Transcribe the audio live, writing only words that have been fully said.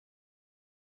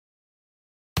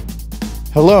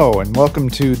Hello and welcome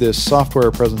to this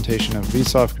software presentation of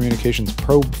Vsoft Communications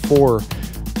Probe 4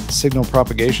 signal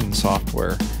propagation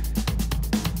software.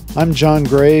 I'm John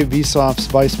Gray, Vsoft's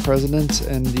Vice President,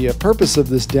 and the purpose of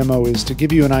this demo is to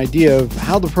give you an idea of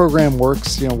how the program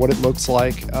works, what it looks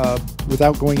like,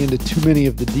 without going into too many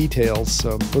of the details.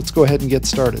 So let's go ahead and get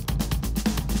started.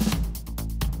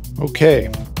 Okay,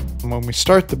 when we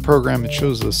start the program, it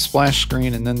shows the splash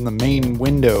screen and then the main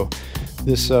window.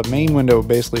 This main window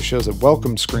basically shows a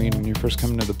welcome screen when you first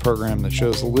come into the program that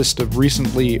shows a list of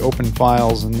recently opened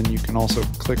files, and then you can also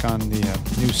click on the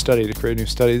new study to create a new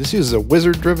study. This uses a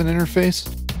wizard-driven interface,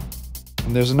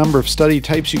 and there's a number of study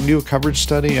types. You can do a coverage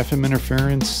study, FM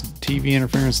interference, TV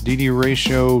interference, DD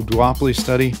ratio, duopoly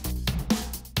study.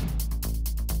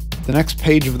 The next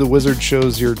page of the wizard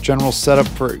shows your general setup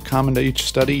for common to each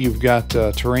study. You've got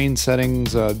terrain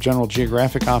settings, general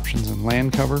geographic options, and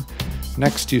land cover.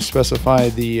 Next, you specify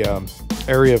the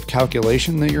area of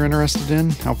calculation that you're interested in,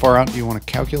 how far out do you want to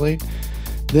calculate.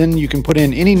 Then you can put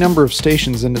in any number of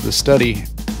stations into the study.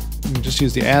 You can just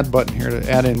use the add button here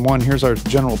to add in one. Here's our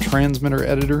general transmitter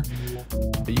editor.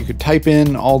 You could type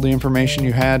in all the information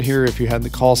you had here if you had the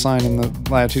call sign and the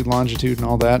latitude, longitude, and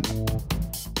all that.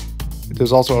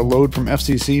 There's also a load from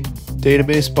FCC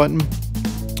database button.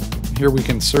 Here we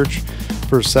can search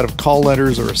for a set of call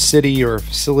letters or a city or a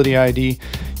facility ID.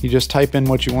 You just type in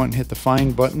what you want and hit the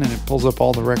find button, and it pulls up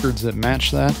all the records that match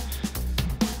that.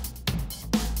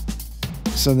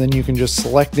 So then you can just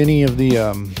select any of the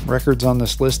records on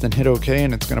this list and hit OK,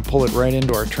 and it's going to pull it right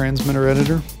into our transmitter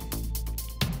editor.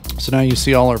 So now you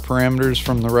see all our parameters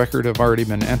from the record have already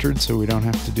been entered, so we don't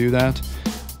have to do that.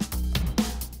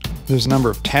 There's a number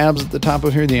of tabs at the top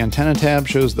of here. The antenna tab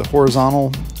shows the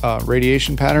horizontal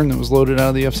radiation pattern that was loaded out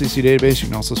of the FCC database. You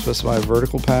can also specify a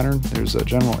vertical pattern. There's a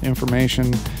general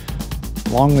information,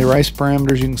 Longley Rice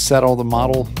parameters. You can set all the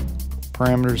model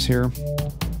parameters here.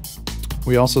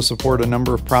 We also support a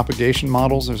number of propagation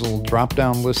models. There's a little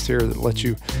drop-down list here that lets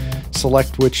you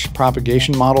select which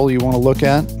propagation model you want to look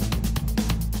at.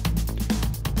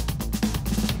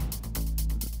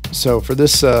 So for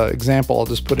this example, I'll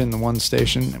just put in the one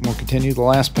station and we'll continue. The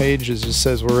last page just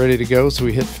says we're ready to go, so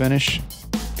we hit finish,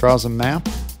 draws a map.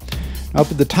 Up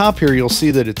at the top here, you'll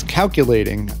see that it's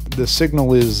calculating. The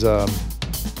signal is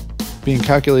being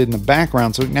calculated in the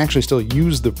background, so we can actually still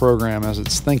use the program as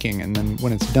it's thinking, and then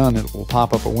when it's done, it will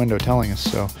pop up a window telling us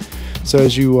so. So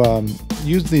as you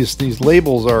use these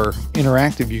labels are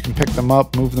interactive. You can pick them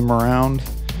up, move them around,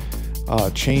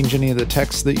 change any of the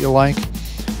text that you like.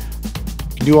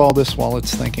 Do all this while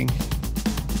it's thinking.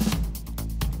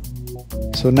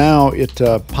 So now it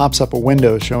pops up a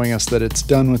window showing us that it's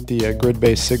done with the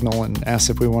grid-based signal and asks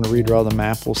if we want to redraw the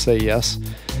map. We'll say yes.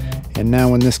 And now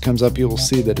when this comes up, you will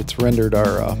see that it's rendered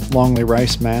our Longley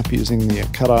Rice map using the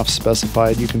cutoffs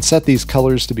specified. You can set these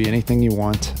colors to be anything you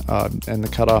want and the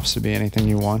cutoffs to be anything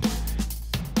you want.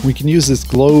 We can use this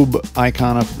globe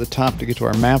icon up at the top to get to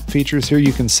our map features. Here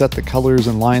you can set the colors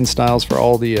and line styles for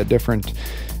all the different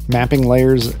mapping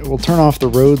layers. We'll turn off the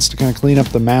roads to kind of clean up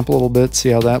the map a little bit, see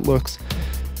how that looks.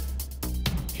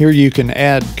 Here you can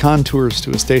add contours to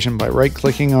a station by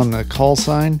right-clicking on the call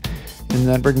sign, and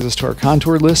that brings us to our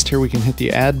contour list. Here we can hit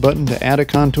the add button to add a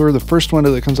contour. The first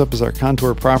window that comes up is our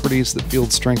contour properties, the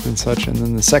field strength and such, and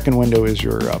then the second window is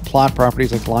your plot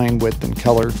properties like line width and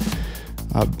color.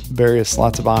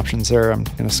 Lots of options there. I'm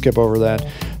going to skip over that.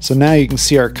 So now you can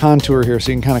see our contour here,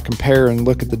 so you can kind of compare and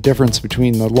look at the difference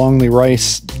between the Longley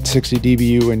Rice 60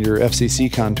 dBu and your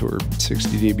FCC contour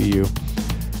 60 dBu.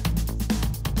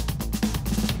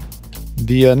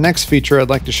 The next feature I'd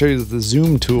like to show you is the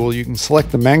zoom tool. You can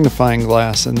select the magnifying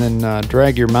glass and then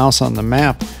drag your mouse on the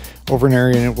map over an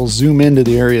area, and it will zoom into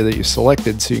the area that you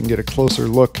selected so you can get a closer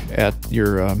look at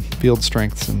your field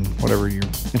strengths and whatever you're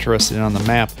interested in on the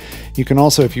map. You can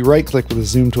also, if you right click with the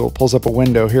zoom tool, it pulls up a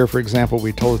window. Here, for example,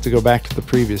 we told it to go back to the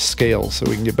previous scale so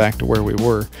we can get back to where we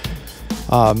were.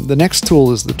 The next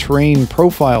tool is the terrain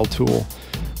profile tool,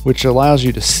 which allows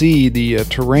you to see the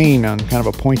terrain on kind of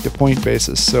a point-to-point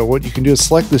basis. So what you can do is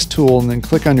select this tool and then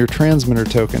click on your transmitter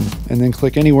token and then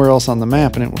click anywhere else on the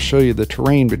map, and it will show you the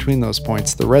terrain between those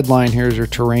points. The red line here is your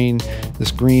terrain,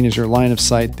 this green is your line of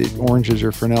sight, the orange is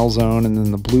your Fresnel zone, and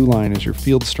then the blue line is your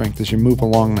field strength as you move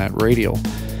along that radial.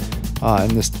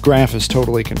 And this graph is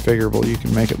totally configurable. You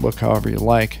can make it look however you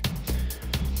like.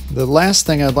 The last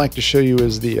thing I'd like to show you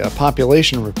is the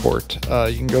population report.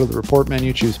 You can go to the report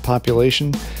menu, choose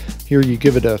population. Here you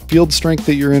give it a field strength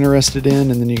that you're interested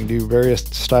in, and then you can do various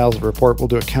styles of report. We'll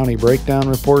do a county breakdown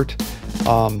report.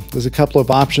 There's a couple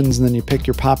of options, and then you pick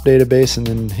your pop database and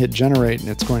then hit generate, and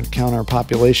it's going to count our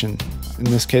population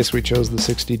In this case, we chose the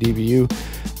 60 dBu.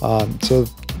 So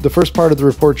the first part of the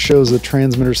report shows the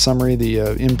transmitter summary, the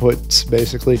inputs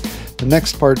basically. The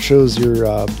next part shows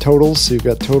your totals. So you've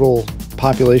got total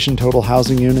population, total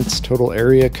housing units, total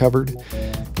area covered.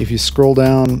 If you scroll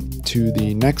down to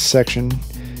the next section,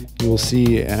 you will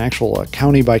see an actual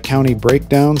county by county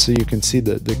breakdown, so you can see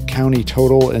the county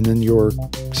total and then your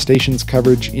stations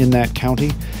coverage in that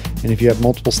county. And if you have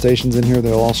multiple stations in here,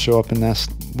 they'll all show up in this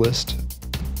list.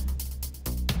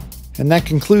 And that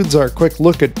concludes our quick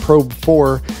look at Probe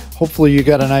 4. Hopefully you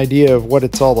got an idea of what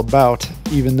it's all about,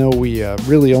 even though we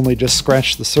really only just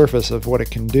scratched the surface of what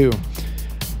it can do.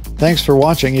 Thanks for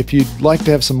watching. If you'd like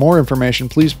to have some more information,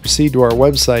 please proceed to our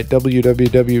website,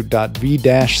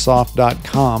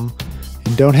 www.v-soft.com,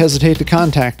 and don't hesitate to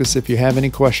contact us if you have any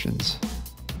questions.